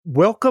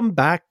Welcome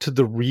back to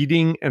the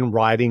Reading and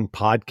Writing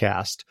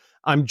Podcast.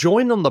 I'm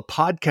joined on the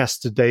podcast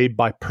today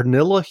by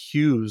Pernille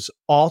Hughes,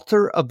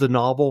 author of the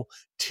novel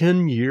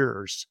 10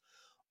 Years.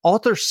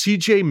 Author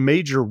C.J.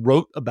 Major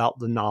wrote about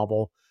the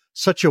novel,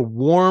 such a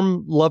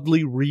warm,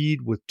 lovely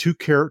read with two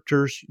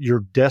characters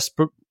you're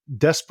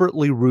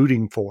desperately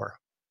rooting for.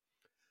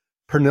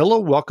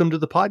 Pernille, welcome to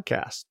the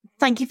podcast.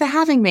 Thank you for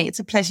having me. It's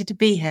a pleasure to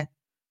be here.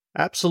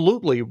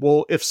 Absolutely.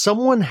 Well, if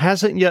someone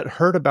hasn't yet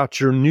heard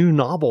about your new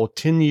novel,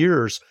 10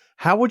 Years,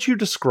 how would you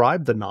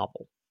describe the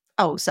novel?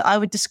 So I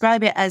would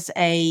describe it as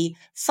a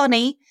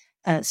funny,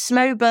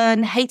 slow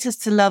burn, haters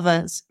to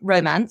lovers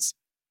romance,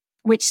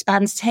 which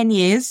spans 10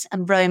 years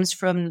and roams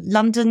from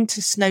London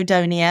to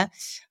Snowdonia,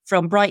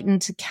 from Brighton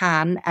to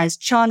Cannes, as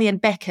Charlie and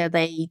Becca,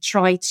 they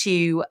try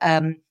to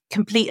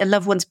complete a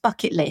loved one's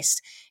bucket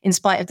list in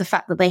spite of the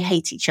fact that they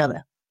hate each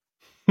other.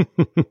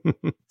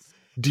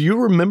 Do you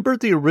remember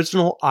the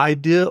original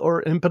idea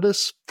or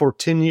impetus for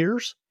 10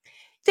 Years?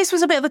 This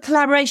was a bit of a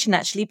collaboration,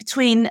 actually,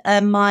 between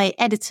my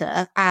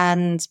editor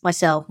and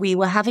myself. We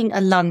were having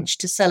a lunch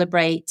to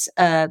celebrate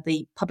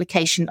the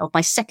publication of my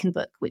second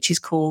book, which is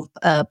called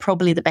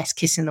Probably the Best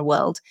Kiss in the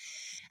World.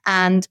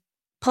 And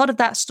part of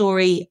that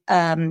story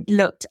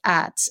looked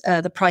at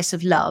the price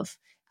of love,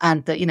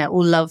 and that,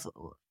 all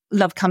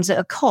love comes at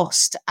a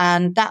cost.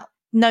 And that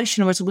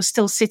notion was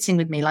still sitting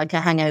with me like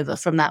a hangover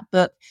from that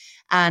book.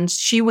 And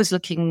she was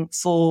looking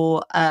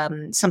for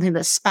something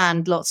that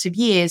spanned lots of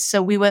years.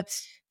 So we were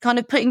kind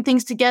of putting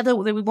things together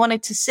that we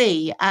wanted to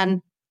see.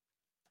 And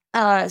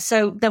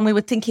so then we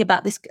were thinking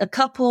about this, a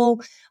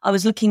couple. I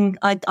was looking,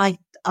 I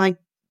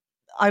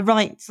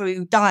write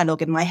through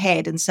dialogue in my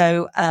head. And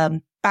so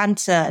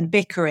banter and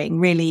bickering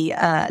really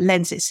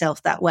lends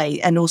itself that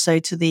way. And also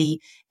to the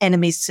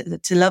enemies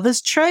to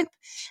lovers trope.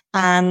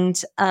 And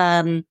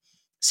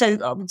so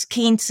I was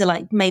keen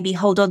to maybe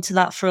hold on to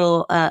that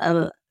for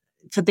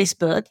this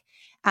book.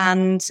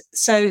 And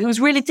so it was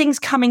really things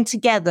coming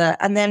together.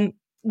 And then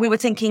we were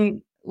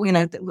thinking,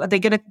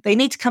 they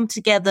need to come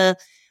together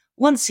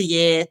once a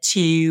year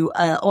to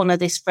honor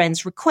this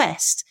friend's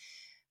request.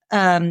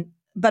 But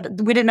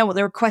we didn't know what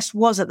the request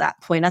was at that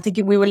point. I think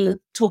we were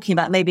talking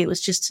about maybe it was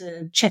just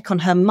to check on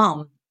her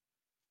mum.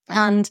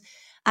 And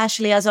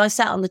actually, as I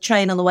sat on the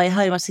train on the way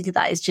home, I was thinking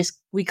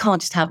we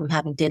can't just have them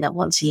having dinner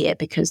once a year,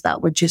 because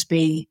that would just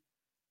be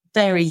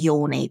very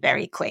yawny,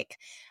 very quick.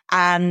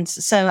 And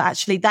so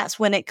actually that's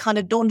when it kind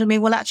of dawned on me,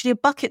 well, actually a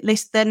bucket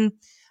list then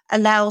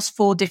allows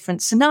for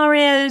different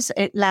scenarios.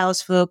 It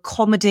allows for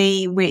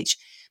comedy, which,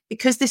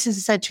 because this is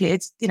essentially,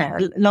 it's,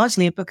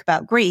 largely a book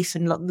about grief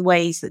and the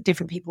ways that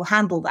different people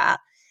handle that.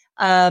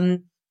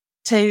 You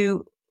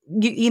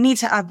need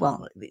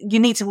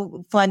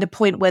to find a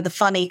point where the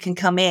funny can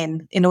come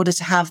in order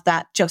to have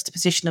that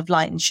juxtaposition of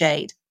light and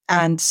shade.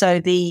 And so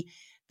the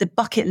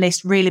bucket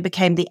list really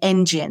became the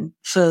engine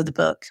for the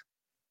book.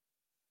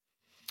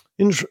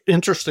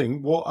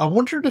 Interesting. Well, I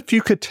wondered if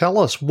you could tell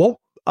us what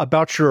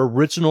about your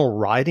original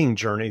writing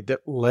journey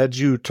that led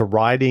you to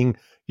writing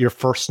your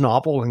first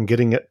novel and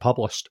getting it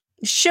published.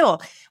 Sure.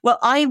 Well,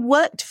 I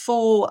worked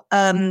for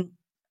a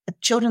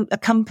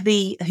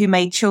company who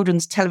made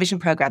children's television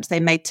programs. They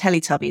made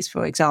Teletubbies,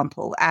 for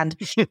example. And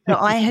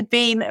I had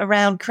been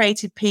around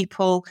creative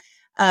people,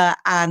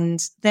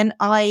 and then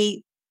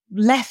I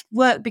left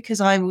work because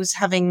I was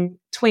having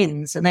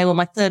twins, and they were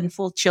my third and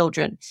fourth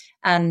children.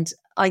 And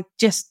I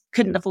just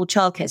couldn't afford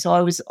childcare. So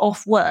I was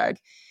off work,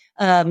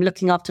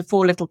 looking after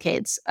 4 little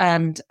kids.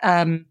 And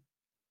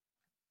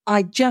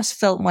I just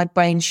felt my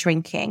brain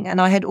shrinking. And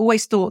I had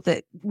always thought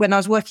that when I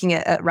was working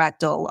at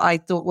Ragdoll, I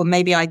thought, well,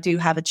 maybe I do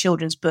have a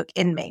children's book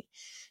in me.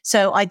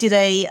 So I did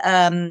a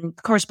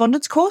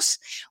correspondence course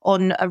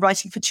on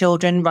writing for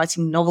children,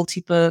 writing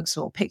novelty books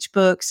or picture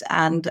books.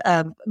 And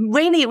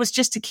really it was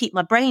just to keep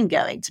my brain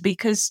going,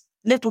 because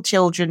little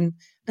children,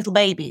 little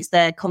babies,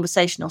 their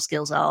conversational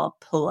skills are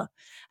poor.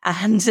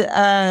 And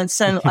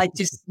so I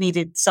just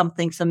needed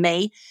something for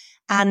me.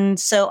 And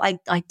so I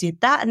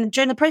did that. And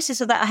during the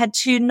process of that, I had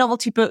 2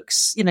 novelty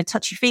books,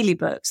 touchy-feely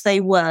books.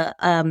 They were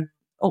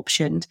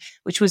optioned,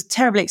 which was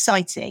terribly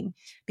exciting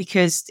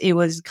because it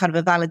was kind of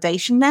a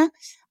validation there.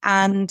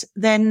 And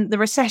then the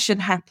recession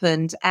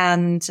happened,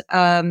 and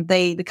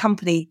the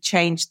company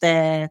changed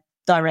their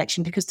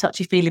direction because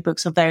touchy-feely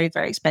books are very,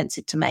 very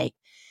expensive to make.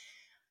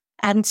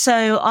 And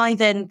so I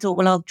then thought,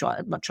 well, I'll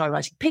try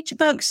writing picture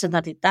books. And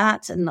I did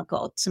that. And I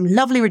got some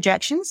lovely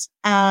rejections.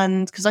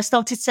 And because I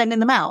started sending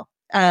them out,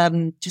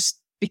 just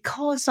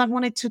because I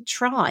wanted to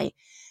try.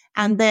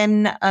 And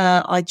then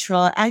I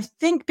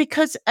think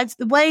because as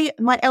the way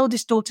my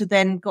eldest daughter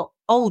then got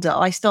older,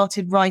 I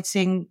started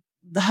writing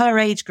her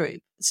age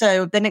group.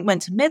 So then it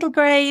went to middle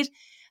grade,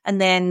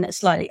 and then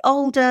slightly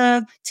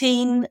older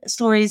teen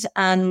stories.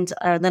 And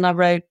then I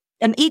wrote,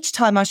 and each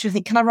time I was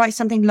thinking, can I write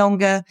something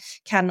longer?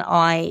 Can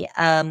I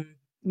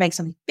make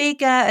something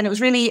bigger? And it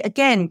was really,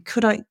 again,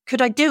 could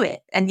I do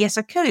it? And yes,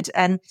 I could.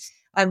 And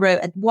I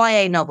wrote a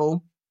YA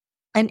novel,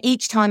 and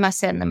each time I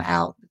sent them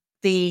out,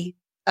 they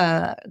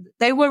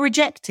were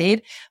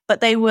rejected,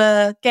 but they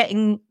were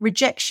getting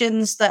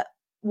rejections that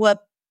were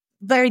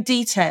very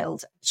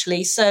detailed,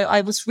 actually. So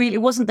I was really,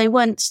 they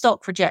weren't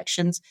stock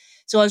projections.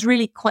 So I was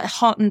really quite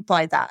heartened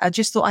by that. I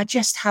just thought I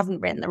just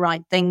haven't written the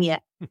right thing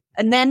yet.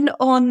 And then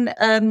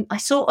I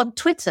saw on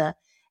Twitter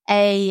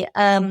a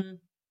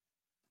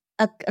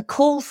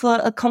call for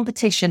a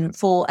competition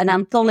for an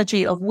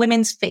anthology of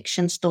women's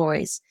fiction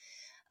stories.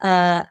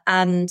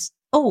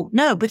 Before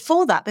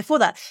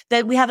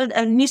that, we have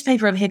a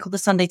newspaper over here called the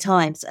Sunday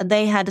Times, and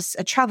they had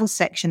a travel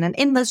section. And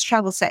in this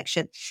travel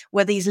section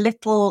were these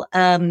little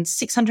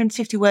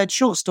 650 word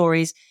short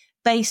stories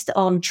based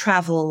on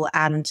travel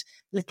and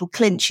little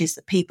clinches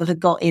that people had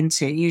got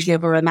into, usually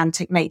of a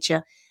romantic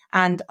nature.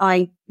 And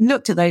I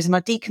looked at those and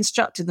I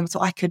deconstructed them. So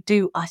I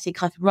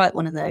think I could write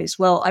one of those.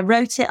 Well, I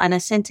wrote it and I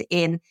sent it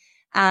in,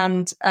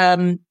 and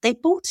they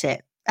bought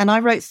it. And I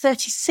wrote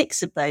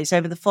 36 of those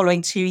over the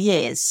following 2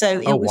 years. So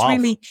it was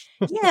really,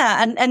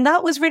 And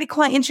that was really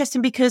quite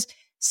interesting because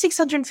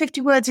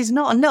 650 words is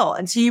not a lot.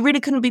 And so you really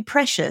couldn't be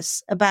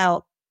precious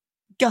about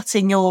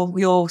gutting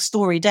your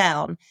story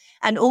down.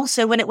 And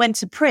also when it went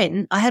to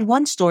print, I had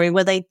one story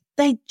where they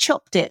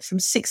chopped it from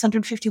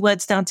 650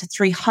 words down to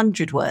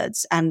 300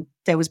 words, and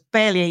there was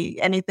barely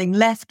anything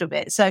left of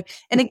it. So,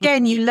 and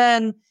again, you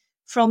learn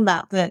from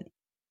that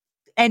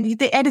and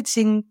the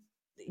editing,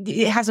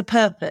 it has a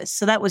purpose.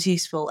 So that was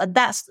useful. And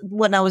that's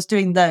when I was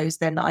doing those,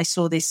 then I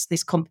saw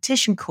this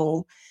competition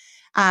call,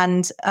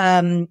 and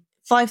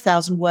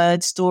 5,000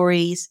 word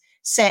stories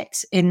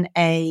set in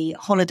a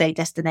holiday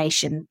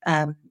destination.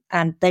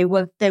 And they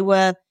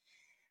were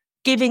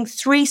giving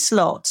 3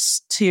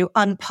 slots to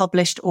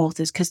unpublished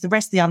authors, because the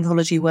rest of the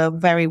anthology were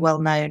very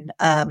well-known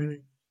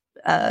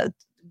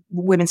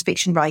women's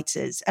fiction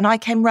writers. And I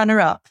came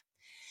runner-up.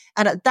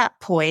 And at that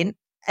point,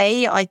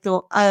 I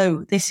thought,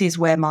 this is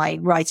where my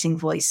writing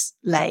voice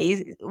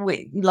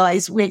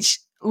lies, which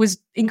was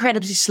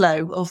incredibly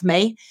slow of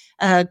me.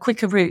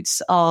 Quicker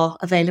routes are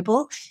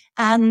available.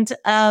 And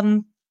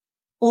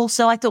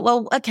also I thought,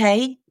 well,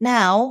 okay,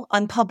 now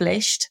I'm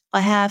published. I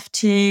have,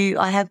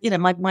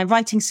 my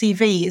writing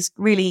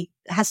CV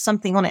has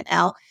something on it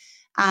now.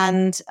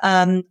 And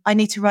I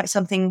need to write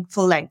something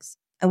full length,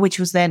 which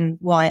was then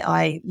why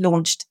I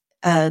launched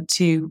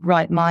to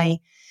write my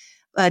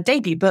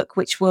debut book,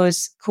 which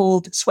was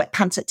called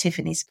Sweatpants at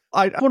Tiffany's.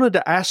 I wanted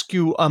to ask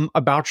you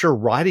about your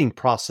writing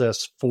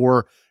process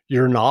for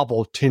your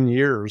novel, 10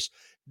 Years.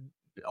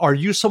 Are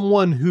you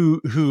someone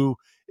who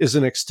is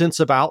an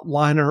extensive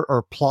outliner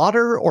or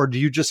plotter, or do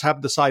you just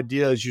have this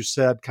idea, as you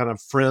said, kind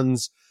of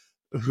friends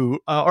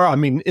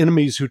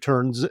enemies who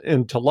turns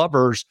into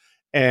lovers,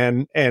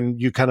 and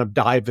you kind of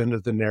dive into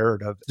the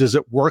narrative? Does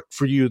it work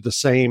for you the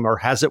same, or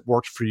has it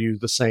worked for you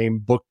the same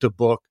book to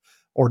book,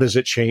 or does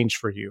it change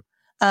for you?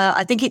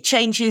 I think it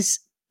changes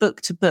book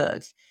to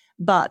book,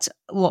 but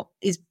what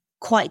is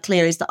quite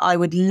clear is that I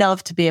would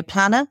love to be a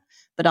planner,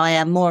 but I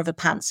am more of a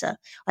pantser.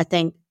 I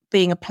think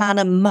being a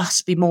planner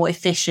must be more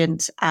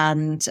efficient,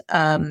 and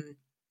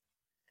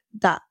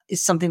that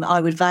is something that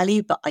I would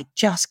value, but I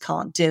just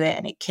can't do it,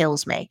 and it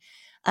kills me.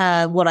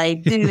 What I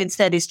do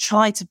instead is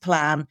try to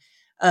plan,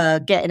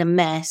 get in a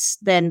mess,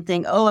 then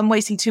think, I'm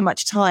wasting too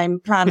much time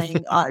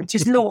planning.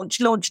 Just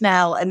launch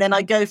now. And then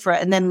I go for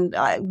it. And then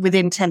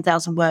within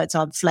 10,000 words,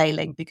 I'm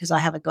flailing because I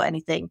haven't got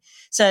anything.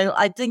 So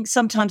I think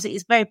sometimes it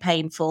is very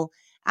painful,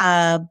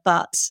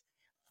 but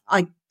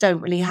I don't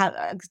really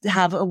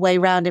have a way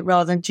around it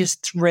rather than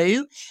just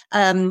through.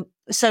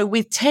 So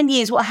with 10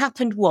 years, what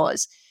happened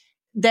was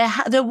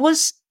there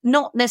was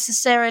not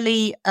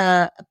necessarily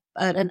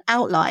an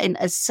outline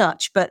as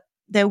such, but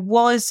there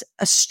was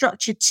a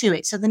structure to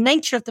it. So the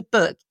nature of the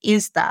book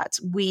is that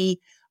we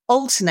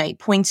alternate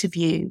point of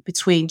view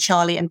between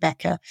Charlie and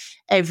Becca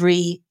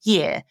every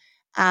year.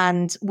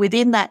 And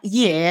within that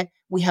year,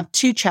 we have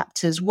 2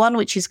 chapters, one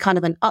which is kind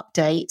of an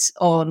update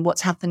on what's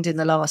happened in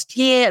the last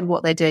year and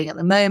what they're doing at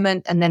the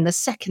moment. And then the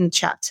second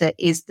chapter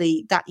is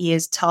that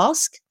year's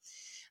task.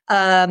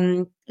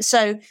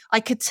 So I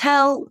could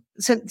tell,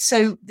 so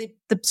the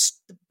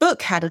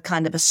book had a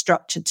kind of a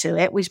structure to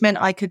it, which meant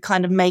I could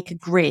kind of make a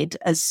grid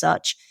as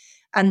such.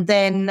 And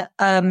then,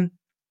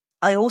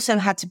 I also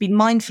had to be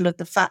mindful of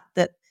the fact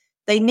that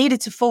they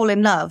needed to fall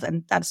in love.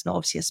 And that's not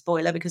obviously a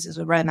spoiler because it's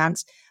a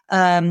romance,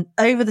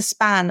 over the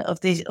span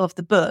of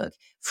the book,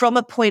 from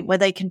a point where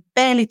they can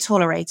barely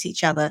tolerate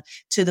each other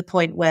to the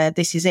point where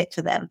this is it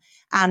for them.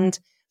 And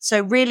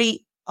so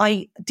really,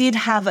 I did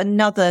have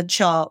another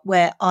chart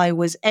where I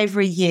was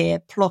every year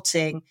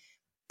plotting,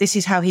 this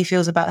is how he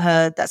feels about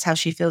her, that's how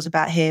she feels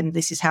about him,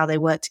 this is how they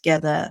work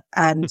together.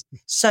 And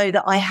so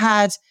that I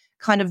had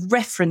kind of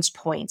reference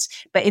points.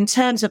 But in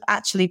terms of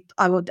actually,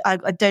 I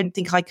don't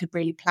think I could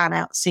really plan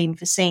out scene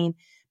for scene,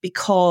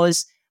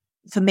 because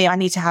for me, I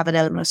need to have an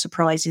element of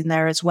surprise in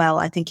there as well.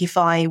 I think if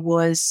I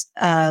was,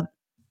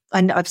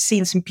 and I've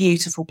seen some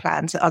beautiful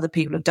plans that other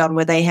people have done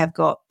where they have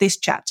got this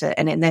chapter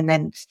and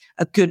then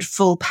a good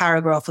full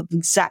paragraph of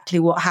exactly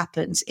what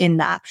happens in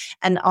that.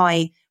 And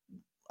I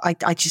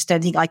just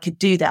don't think I could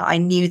do that. I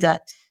knew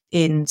that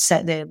in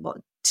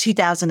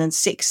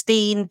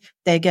 2016,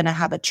 they're going to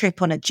have a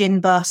trip on a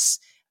gin bus.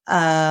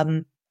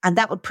 And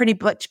that would pretty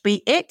much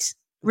be it.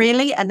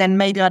 really. And then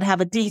maybe I'd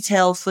have a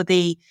detail for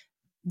the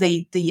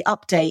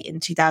update in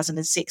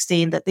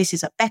 2016 that this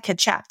is a Becca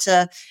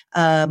chapter,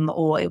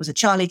 or it was a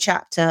Charlie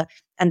chapter.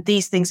 And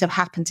these things have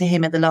happened to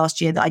him in the last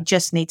year that I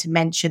just need to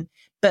mention.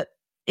 But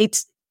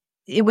it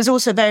was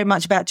also very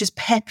much about just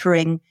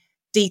peppering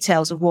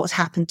details of what's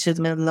happened to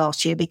them in the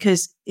last year,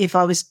 because if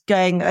I was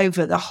going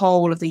over the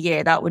whole of the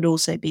year, that would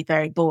also be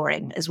very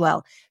boring as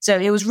well. So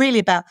it was really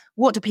about,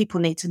 what do people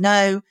need to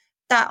know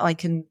that I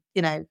can,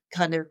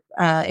 kind of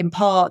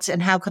impart,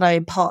 and how can I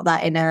impart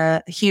that in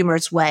a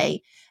humorous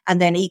way?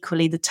 And then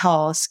equally the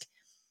task,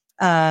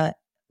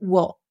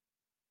 what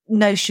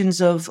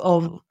notions of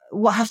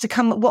what has to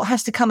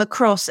come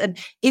across, and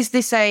is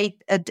this a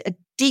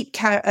deep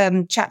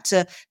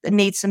chapter that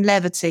needs some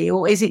levity,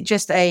 or is it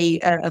just a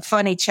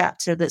funny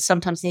chapter that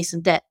sometimes needs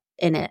some depth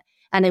in it?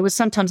 And it was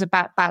sometimes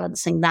about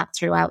balancing that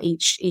throughout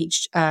each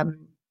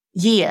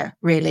year,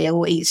 really,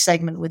 or each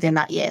segment within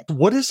that year.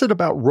 What is it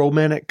about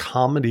romantic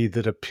comedy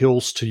that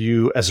appeals to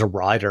you as a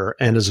writer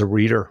and as a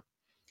reader?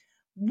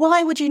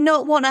 Why would you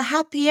not want a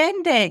happy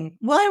ending?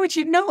 Why would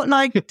you not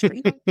like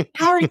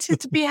character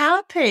to be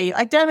happy?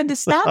 I don't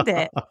understand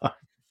it.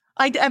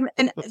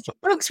 And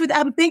books with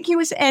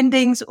ambiguous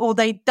endings, or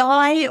they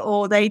die,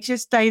 or they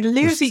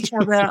lose each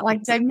other.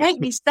 Like, they make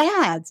me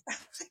sad.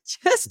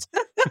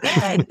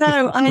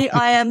 No,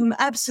 I am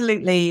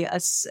absolutely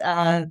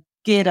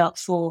geared up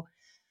for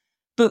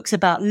books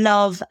about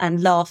love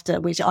and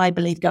laughter, which I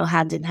believe go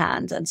hand in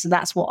hand. And so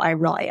that's what I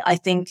write. I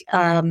think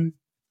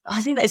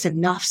there's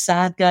enough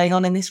sad going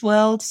on in this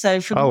world. So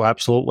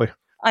absolutely.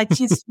 I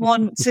just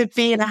want to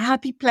be in a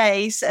happy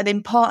place and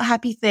impart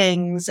happy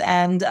things.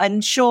 And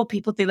I'm sure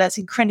people think that's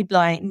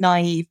incredibly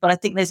naive, but I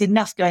think there's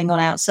enough going on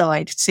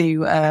outside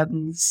to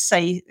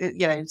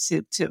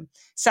to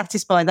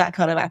satisfy that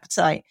kind of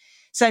appetite.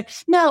 So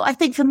no, I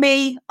think for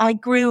me, I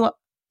grew up,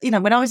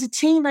 when I was a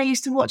teen, I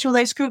used to watch all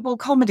those screwball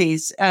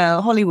comedies,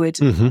 Hollywood.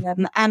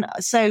 Mm-hmm. And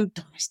so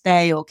Doris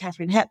Day or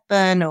Katharine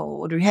Hepburn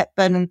or Audrey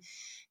Hepburn, and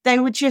they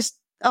were just,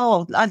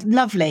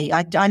 lovely.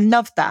 I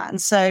loved that.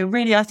 And so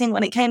really, I think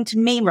when it came to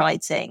me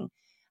writing,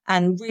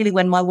 and really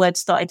when my words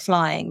started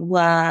flying,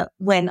 were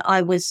when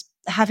I was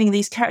having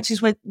these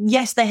characters where,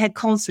 yes, they had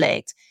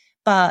conflict,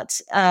 but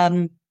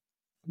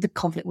the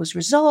conflict was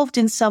resolved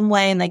in some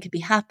way and they could be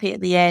happy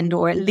at the end,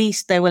 or at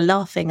least they were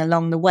laughing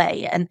along the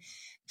way. And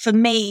for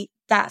me,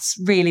 that's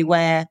really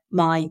where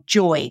my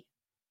joy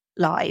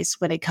lies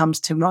when it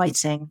comes to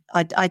writing.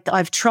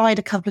 I've tried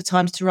a couple of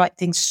times to write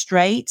things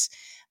straight,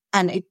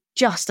 and it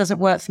just doesn't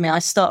work for me. I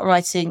start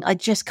writing, I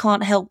just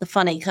can't help the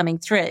funny coming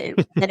through,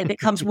 and it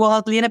becomes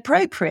wildly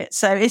inappropriate.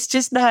 So it's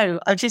just, I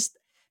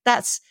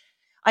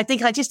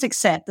think I just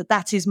accept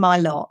that is my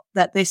lot,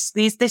 that this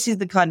is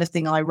the kind of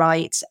thing I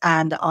write.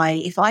 And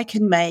if I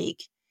can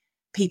make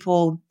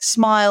people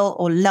smile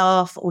or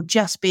laugh or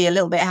just be a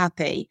little bit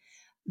happy,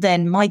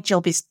 then my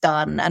job is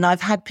done. And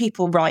I've had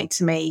people write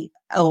to me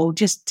or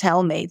just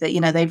tell me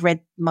that, they've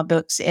read my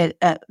books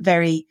at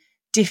very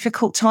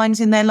difficult times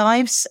in their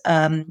lives,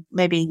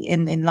 maybe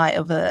in light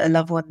of a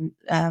loved one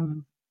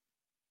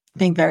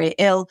being very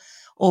ill,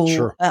 or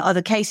Sure.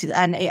 Other cases,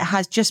 and it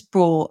has just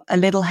brought a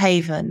little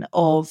haven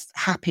of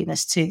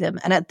happiness to them.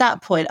 And at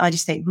that point, I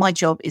just think my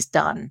job is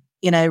done.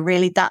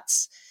 Really,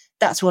 that's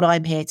what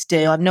I'm here to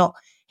do. I'm not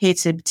here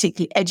to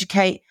particularly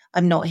educate.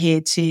 I'm not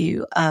here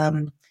to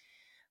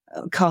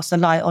cast a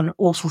light on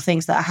awful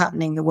things that are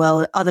happening in the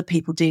world. Other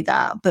people do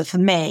that. But for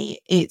me,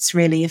 it's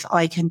really, if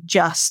I can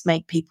just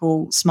make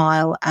people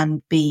smile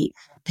and be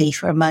happy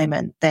for a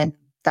moment, then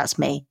that's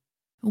me.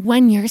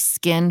 When your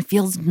skin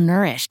feels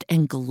nourished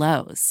and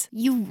glows,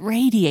 you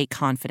radiate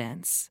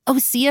confidence.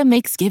 Osea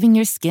makes giving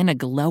your skin a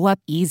glow up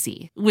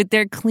easy with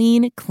their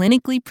clean,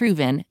 clinically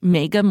proven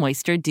Mega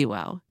Moisture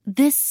Duo.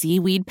 This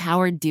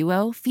seaweed-powered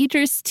duo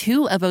features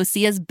two of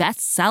Osea's best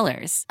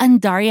sellers,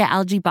 Undaria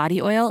Algae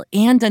Body Oil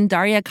and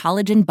Undaria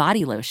Collagen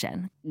Body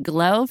Lotion.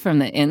 Glow from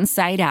the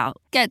inside out.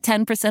 Get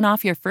 10%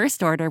 off your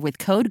first order with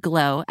code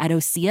GLOW at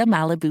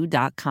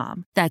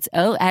OseaMalibu.com. That's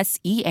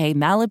OSEA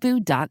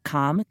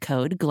Malibu.com,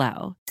 code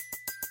GLOW.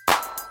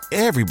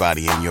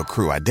 Everybody in your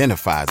crew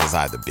identifies as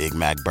either Big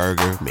Mac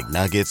Burger,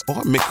 McNuggets,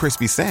 or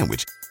McCrispy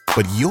Sandwich.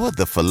 But you're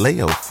the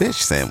Filet-O-Fish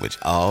Sandwich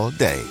all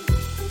day.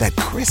 That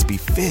crispy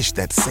fish,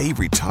 that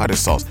savory tartar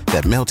sauce,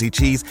 that melty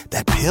cheese,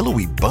 that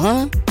pillowy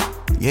bun.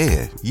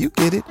 Yeah, you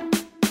get it.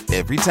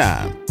 Every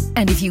time.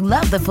 And if you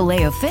love the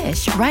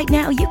Filet-O-Fish, right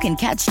now you can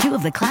catch two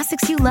of the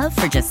classics you love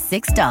for just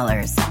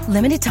 $6.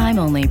 Limited time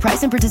only.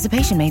 Price and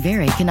participation may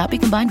vary. Cannot be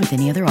combined with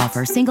any other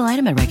offer. Single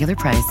item at regular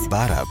price.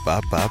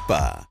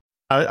 Ba-da-ba-ba-ba.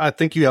 I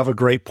think you have a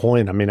great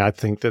point. I mean, I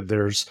think that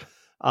there's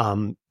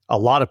a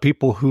lot of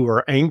people who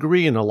are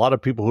angry and a lot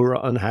of people who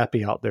are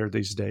unhappy out there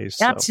these days.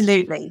 So.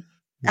 Absolutely.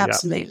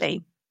 Absolutely. Yeah.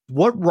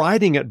 What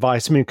writing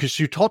advice? I mean, because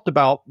you talked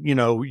about,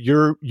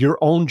 your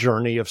own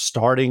journey of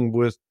starting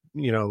with,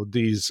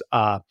 these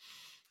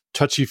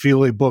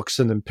touchy-feely books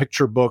and then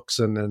picture books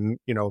and then,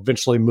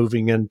 eventually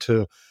moving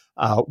into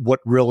what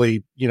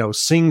really,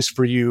 sings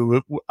for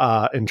you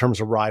in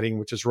terms of writing,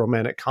 which is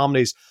romantic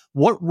comedies.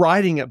 What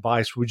writing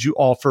advice would you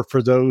offer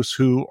for those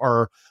who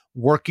are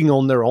working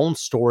on their own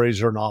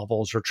stories or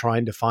novels or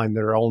trying to find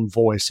their own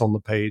voice on the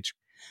page?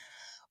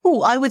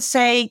 Oh, I would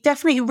say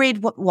definitely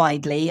read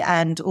widely,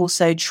 and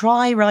also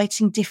try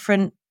writing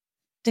different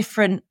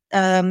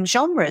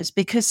genres,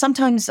 because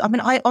sometimes,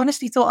 I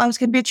honestly thought I was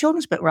going to be a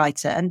children's book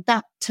writer, and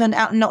that turned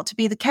out not to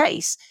be the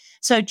case.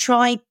 So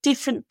try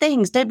different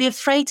things. Don't be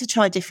afraid to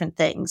try different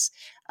things,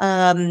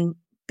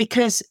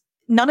 because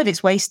none of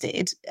it's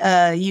wasted.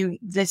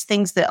 There's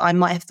things that I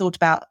might have thought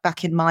about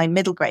back in my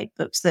middle grade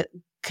books that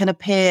can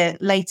appear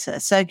later.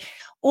 So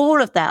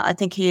all of that, I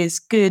think, is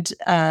good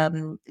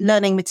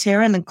learning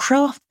material and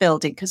craft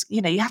building, because,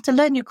 you have to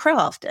learn your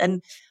craft.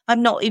 And I've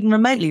not even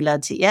remotely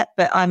learned it yet,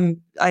 but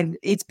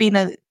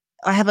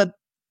I have a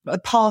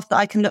path that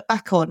I can look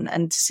back on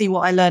and see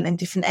what I learned in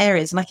different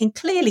areas. And I can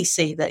clearly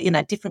see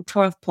that, different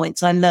craft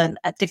points I learned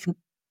at different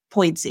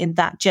points in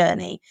that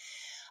journey.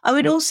 I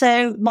would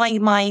also,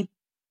 my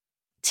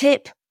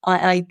tip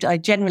I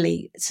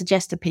generally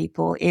suggest to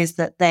people is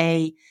that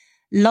they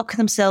lock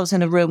themselves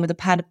in a room with a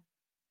pad of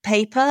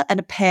paper and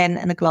a pen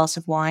and a glass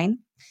of wine.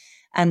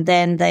 And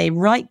then they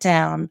write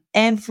down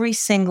every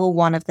single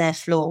one of their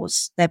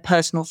flaws, their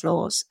personal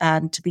flaws,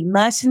 and to be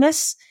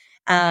merciless.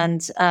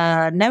 And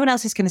no one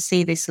else is going to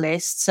see this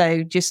list.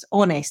 So just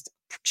honest,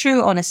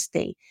 true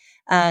honesty.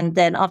 And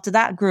then after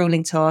that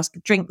grueling task,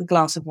 drink the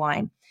glass of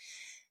wine.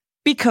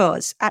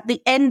 Because at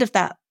the end of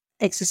that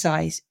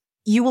exercise,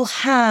 you will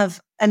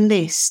have a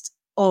list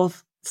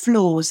of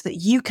flaws that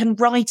you can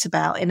write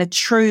about in a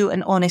true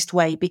and honest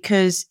way,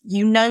 because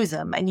you know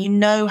them and you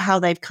know how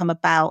they've come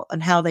about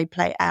and how they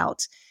play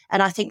out.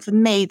 And I think for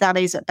me, that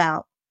is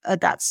about,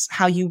 that's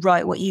how you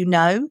write what you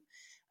know.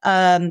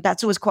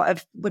 That's always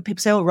when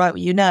people say, oh, write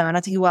what you know. And I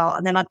think, well,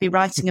 and then I'd be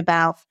writing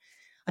about,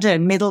 I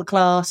don't know, middle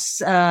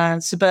class,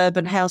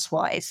 suburban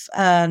housewife.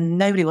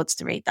 Nobody wants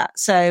to read that.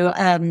 So,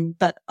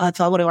 but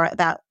if I want to write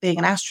about being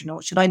an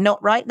astronaut, should I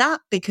not write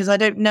that because I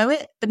don't know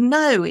it? But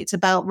no, it's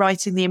about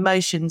writing the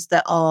emotions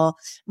that are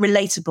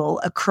relatable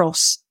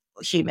across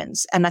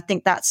humans. And I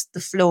think that's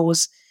the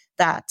flaws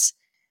that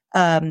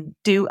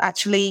do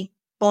actually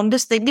bond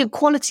us. The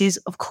qualities,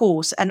 of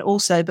course, and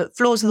also, but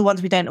flaws are the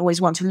ones we don't always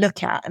want to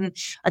look at. And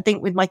I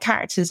think with my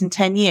characters in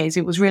 10 years,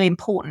 it was really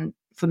important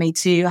for me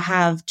to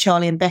have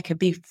Charlie and Becca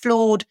be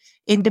flawed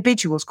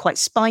individuals, quite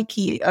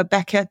spiky,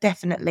 Becca,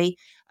 definitely.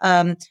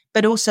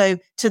 But also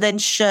to then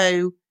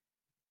show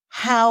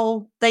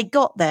how they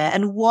got there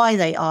and why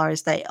they are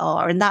as they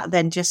are. And that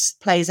then just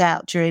plays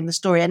out during the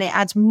story, and it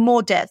adds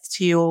more depth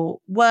to your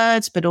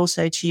words, but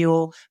also to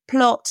your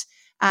plot.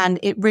 And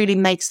it really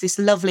makes this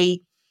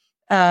lovely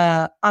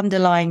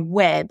underlying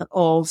web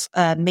of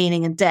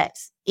meaning and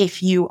depth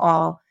if you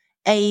are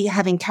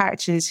having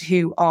characters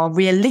who are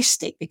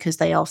realistic because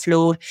they are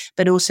flawed,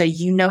 but also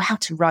you know how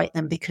to write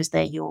them because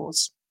they're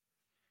yours.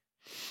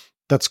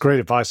 That's great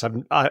advice.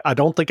 I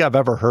don't think I've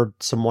ever heard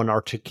someone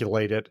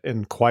articulate it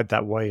in quite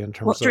that way in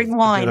terms of drink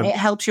wine. It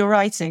helps your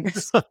writing.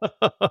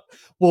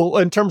 Well,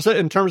 in terms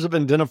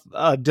of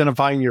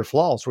identifying your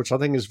flaws, which I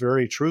think is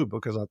very true,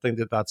 because I think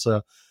that's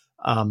a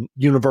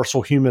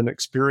universal human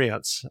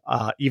experience.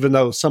 Even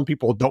though some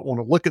people don't want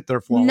to look at their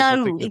flaws.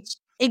 No,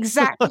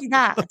 exactly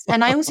that.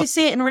 And I also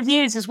see it in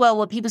reviews as well,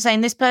 where people saying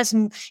this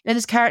person,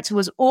 this character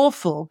was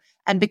awful,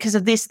 and because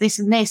of this, this,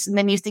 and this. And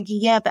then you're thinking,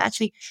 yeah, but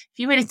actually, if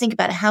you really think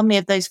about it, how many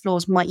of those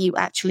flaws might you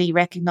actually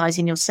recognize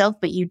in yourself,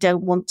 but you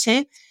don't want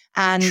to?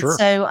 And sure.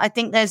 So I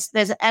think there's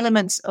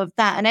elements of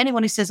that. And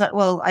anyone who says like,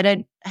 well, I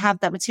don't have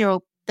that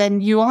material, then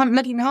you aren't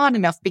looking hard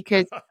enough,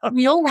 because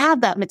we all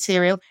have that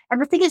material.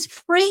 And the thing is,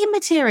 free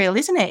material,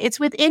 isn't it? It's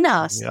within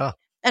us. Yeah.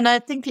 And I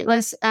think it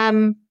was,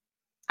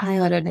 I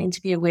had an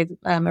interview with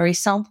Marie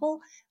Sample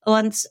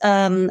once,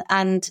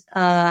 and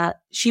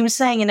she was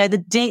saying,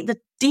 the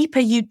deeper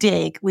you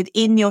dig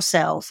within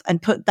yourself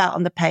and put that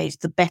on the page,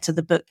 the better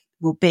the book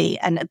will be.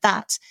 And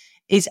that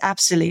is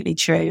absolutely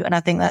true. And I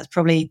think that's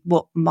probably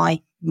what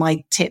my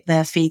tip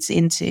there feeds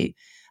into,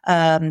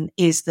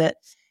 is that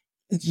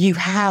you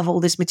have all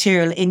this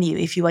material in you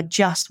if you are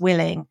just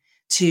willing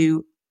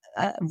to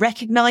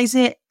recognize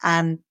it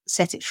and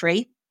set it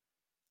free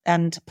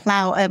and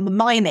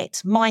mine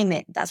it.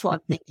 That's what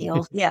I'm thinking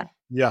of. Yeah.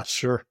 Yeah,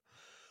 sure.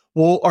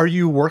 Well, are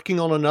you working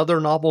on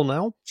another novel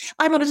now?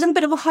 I'm on a little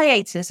bit of a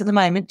hiatus at the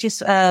moment,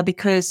 just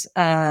because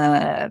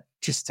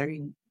just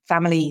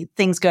family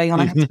things going on.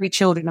 I have 3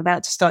 children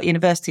about to start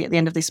university at the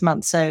end of this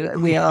month, so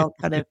we are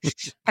kind of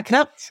packing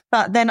up.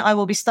 But then I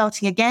will be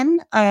starting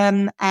again,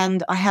 and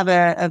I have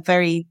a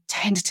very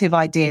tentative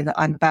idea that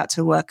I'm about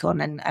to work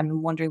on, and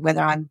I'm wondering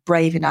whether I'm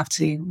brave enough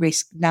to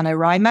risk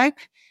NaNoWriMo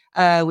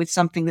with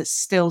something that's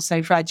still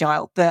so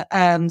fragile. But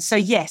so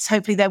yes,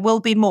 hopefully there will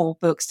be more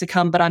books to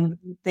come, but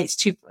it's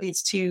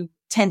too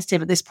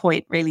tentative at this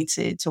point really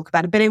to talk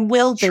about it. But it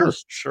will be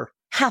sure.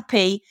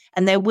 happy,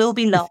 and there will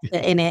be laughter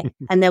in it,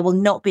 and there will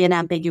not be an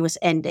ambiguous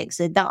ending.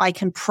 So that I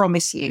can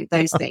promise you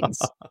those things.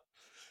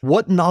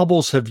 What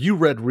novels have you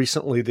read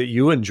recently that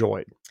you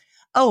enjoyed?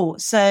 Oh,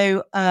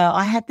 so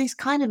I had this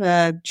kind of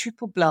a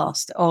triple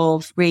blast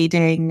of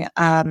reading.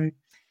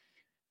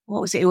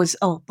 What was it? It was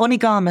Bonnie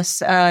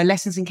Garmus'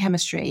 Lessons in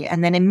Chemistry,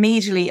 and then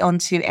immediately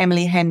onto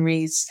Emily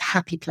Henry's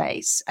Happy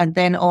Place, and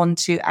then on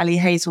to Ali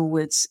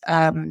Hazelwood's.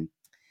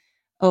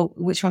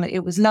 Which one?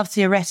 It was Love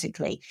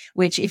Theoretically.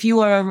 Which, if you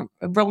are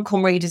a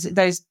rom-com reader,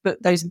 those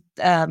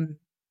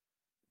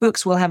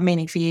books will have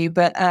meaning for you.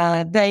 But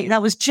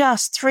that was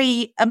just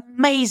 3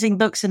 amazing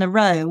books in a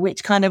row,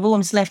 which kind of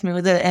almost left me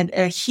with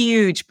a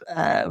huge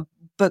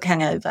book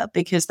hangover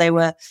because they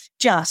were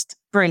just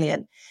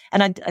brilliant.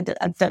 And I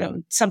don't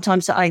know,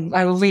 sometimes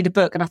I will read a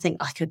book and I think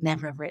I could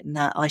never have written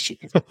that. I should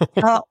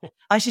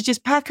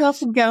just pack up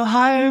and go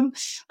home.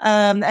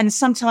 And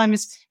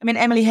sometimes, I mean,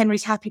 Emily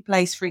Henry's Happy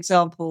Place, for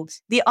example,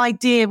 the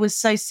idea was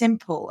so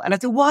simple. And I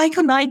thought, why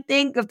couldn't I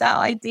think of that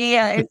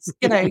idea? It's,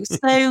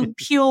 so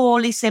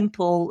purely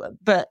simple,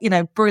 but,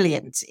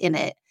 brilliant in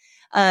it.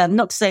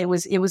 Not to say it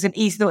was an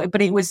easy thought,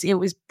 but it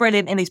was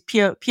brilliant in its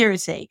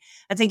purity.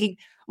 I'm thinking,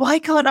 why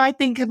can't I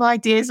think of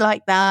ideas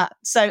like that?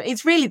 So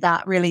it's really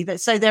that.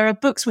 So there are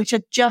books which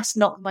are just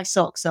knock my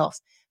socks off,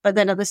 but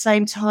then at the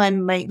same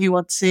time make me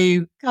want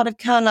to kind of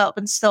curl up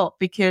and stop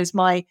because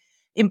my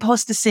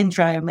imposter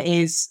syndrome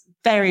is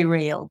very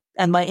real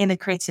and my inner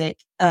critic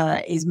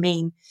is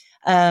mean.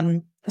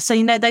 So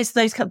those,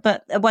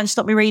 but it won't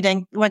stop me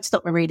reading. It won't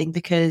stop me reading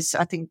because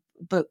I think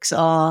books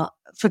are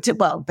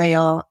they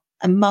are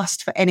a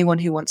must for anyone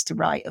who wants to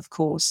write, of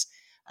course.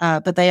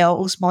 But they are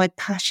also my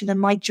passion and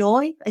my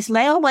joy.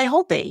 They are my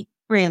hobby,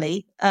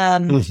 really.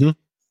 So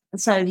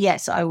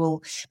yes, I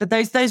will. But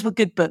those were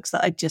good books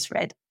that I just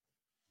read.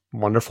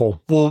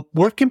 Wonderful. Well,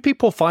 where can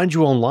people find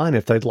you online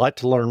if they'd like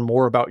to learn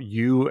more about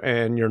you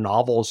and your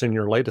novels and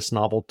your latest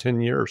novel, 10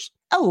 Years?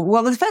 Oh,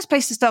 well, the first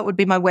place to start would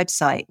be my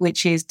website,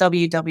 which is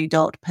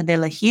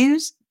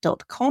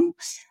www.pernillehughes.com.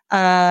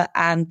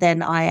 And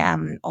then I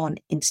am on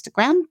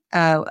Instagram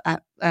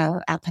at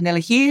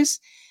Pernille Hughes.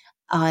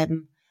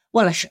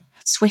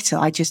 Twitter,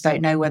 I just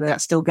don't know whether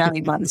that's still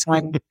going by the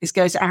time this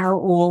goes out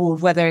or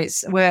whether I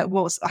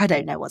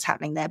don't know what's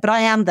happening there, but I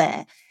am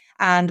there.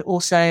 And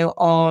also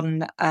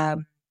on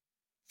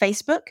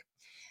Facebook.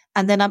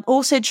 And then I'm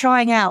also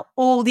trying out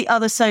all the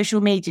other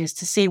social medias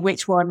to see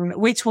which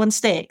one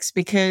sticks,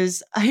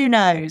 because who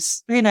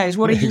knows?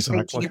 What are you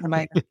thinking at the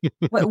moment?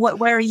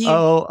 Where are you?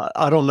 Oh,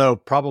 I don't know.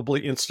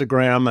 Probably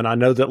Instagram. And I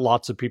know that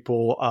lots of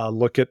people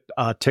look at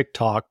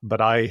TikTok, but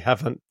I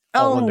haven't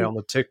fallen down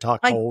the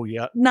TikTok hole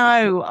yet.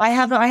 No, I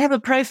have a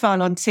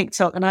profile on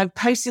TikTok and I've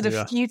posted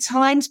a few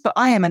times, but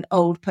I am an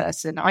old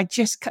person. I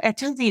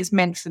don't think it's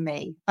meant for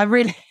me. I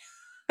really...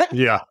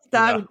 Yeah.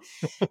 And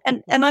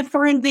I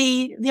find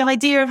the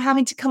idea of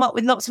having to come up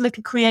with lots of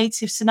little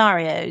creative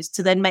scenarios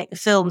to then make the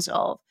films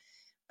of,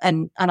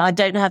 and I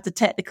don't have the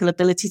technical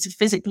ability to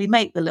physically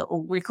make the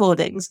little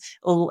recordings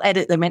or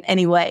edit them in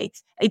any way.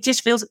 It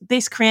just feels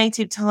this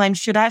creative time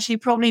should actually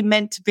probably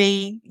meant to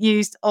be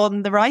used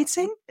on the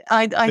writing.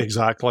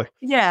 Exactly.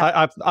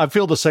 Yeah. I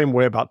feel the same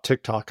way about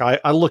TikTok.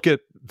 I look at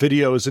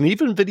videos and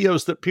even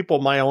videos that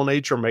people my own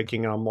age are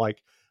making, and I'm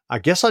like, I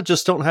guess I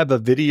just don't have a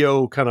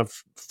video kind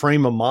of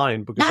frame of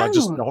mind because I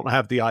just don't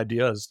have the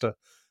ideas to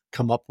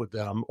come up with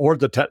them or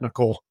the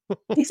technical.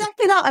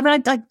 Exactly that. I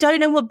mean, I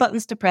don't know what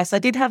buttons to press. I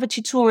did have a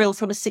tutorial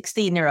from a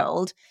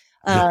 16-year-old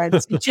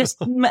to just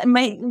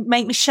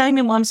show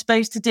me what I'm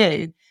supposed to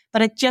do,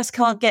 but I just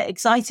can't get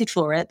excited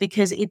for it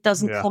because it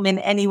doesn't come in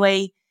any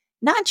way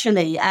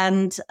naturally.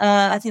 And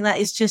I think that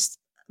is just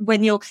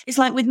it's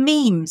like with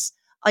memes.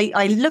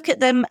 I look at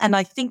them and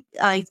I think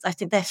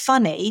they're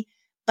funny,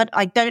 but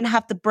I don't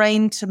have the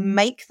brain to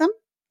make them.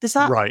 Does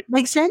that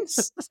make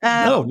sense?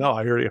 No,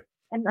 I hear you.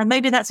 And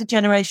maybe that's a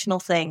generational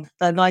thing.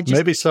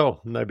 Maybe so.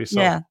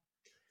 Yeah.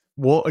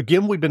 Well,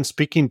 again, we've been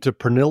speaking to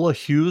Pernille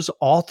Hughes,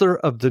 author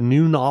of the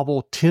new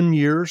novel, 10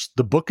 Years.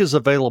 The book is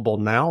available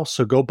now,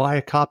 so go buy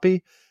a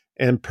copy.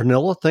 And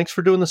Pernille, thanks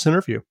for doing this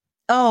interview.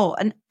 Oh,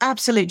 an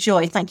absolute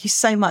joy. Thank you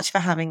so much for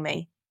having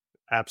me.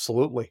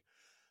 Absolutely.